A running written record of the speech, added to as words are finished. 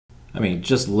I mean,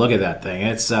 just look at that thing.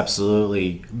 It's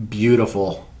absolutely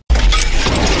beautiful.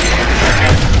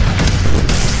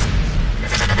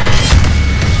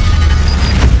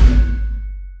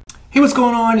 Hey, what's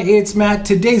going on? It's Matt.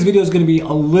 Today's video is going to be a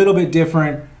little bit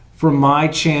different from my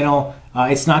channel.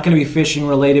 It's not going to be fishing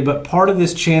related, but part of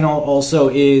this channel also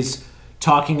is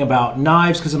talking about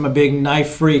knives because I'm a big knife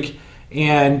freak.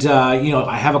 And you know,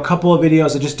 I have a couple of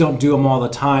videos. I just don't do them all the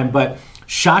time. But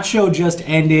SHOT Show just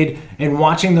ended, and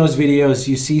watching those videos,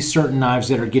 you see certain knives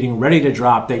that are getting ready to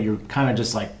drop that you're kind of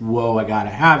just like, whoa, I gotta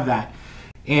have that.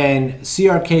 And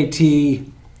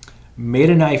CRKT made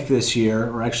a knife this year,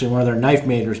 or actually one of their knife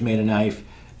makers made a knife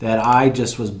that I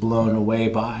just was blown away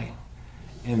by.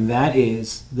 And that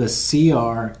is the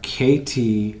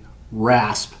CRKT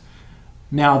RASP.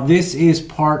 Now, this is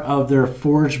part of their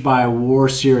Forged by War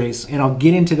series, and I'll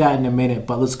get into that in a minute,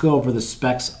 but let's go over the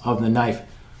specs of the knife.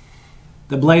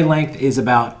 The blade length is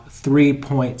about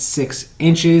 3.6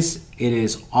 inches. It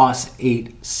is AUS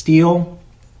 8 steel.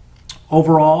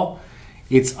 Overall,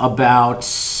 it's about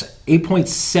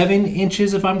 8.7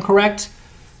 inches if I'm correct.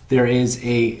 There is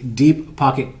a deep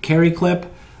pocket carry clip.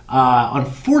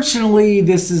 Unfortunately,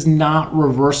 this is not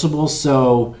reversible,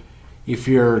 so if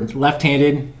you're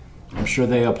left-handed, I'm sure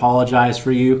they apologize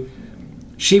for you.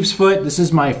 Sheep's foot, this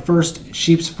is my first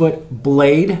sheep's foot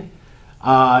blade.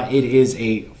 It is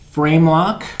a frame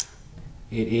lock.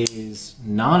 It is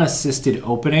non-assisted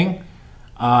opening,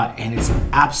 and it's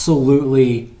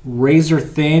absolutely razor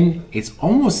thin. It's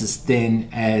almost as thin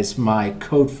as my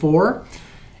Code 4,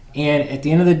 and at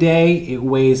the end of the day, it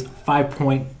weighs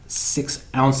 5.6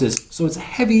 ounces, so it's a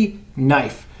heavy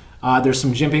knife. There's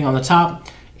some jimping on the top,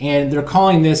 and they're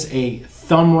calling this a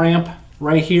thumb ramp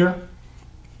right here.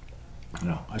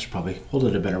 No, I should probably hold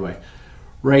it a better way.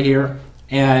 Right here.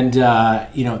 And,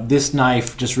 you know, this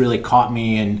knife just really caught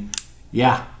me, and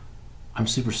yeah, I'm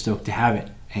super stoked to have it.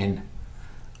 And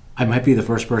I might be the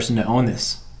first person to own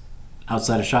this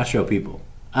outside of SHOT Show people.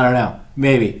 I don't know,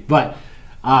 maybe. But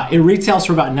it retails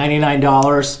for about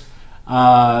 $99,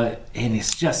 and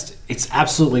it's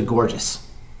absolutely gorgeous.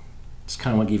 Just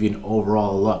kind of want to give you an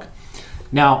overall look.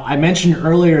 Now, I mentioned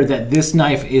earlier that this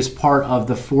knife is part of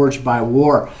the Forged by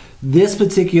War. This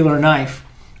particular knife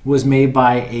was made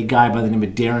by a guy by the name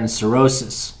of Darrin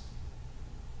Sirois.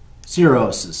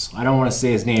 I don't want to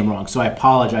say his name wrong, so I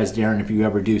apologize, Darrin, if you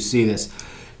ever do see this.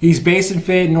 He's based in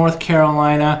Fayette, North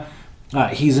Carolina.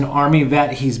 He's an Army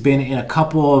vet. He's been in a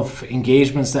couple of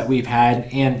engagements that we've had,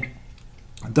 and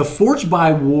the Forged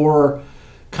by War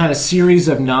kind of series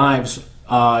of knives,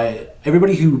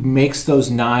 everybody who makes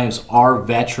those knives are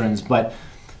veterans, but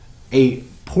a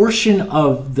portion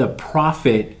of the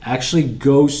profit actually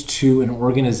goes to an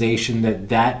organization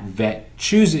that vet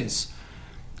chooses.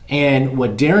 And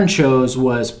what Darrin chose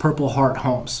was Purple Heart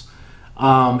Homes.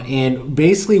 And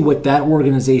basically what that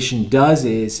organization does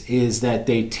is that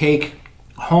they take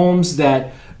homes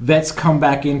that vets come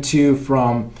back into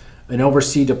from an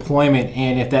overseas deployment,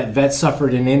 and if that vet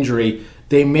suffered an injury,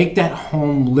 they make that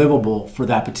home livable for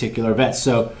that particular vet.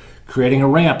 So creating a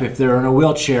ramp if they're in a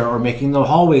wheelchair, or making the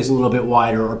hallways a little bit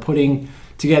wider, or putting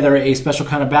together a special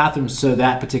kind of bathroom so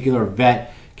that particular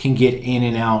vet can get in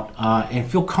and out and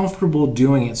feel comfortable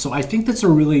doing it. So I think that's a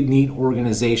really neat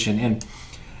organization. And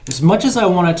as much as I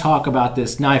want to talk about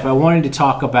this knife, I wanted to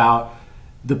talk about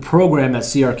the program that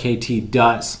CRKT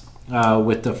does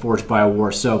with the Forged by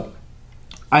War. So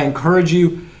I encourage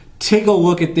you, take a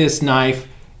look at this knife.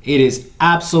 It is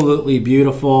absolutely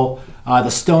beautiful. The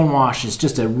stonewash is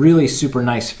just a really super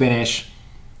nice finish.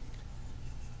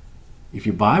 If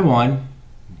you buy one,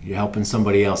 you're helping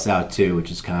somebody else out too, which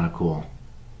is kind of cool.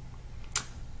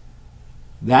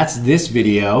 That's this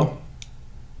video.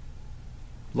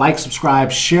 Like,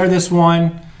 subscribe, share this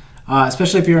one,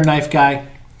 especially if you're a knife guy.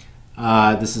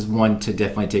 This is one to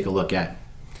definitely take a look at.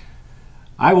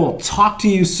 I will talk to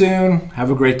you soon.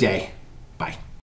 Have a great day.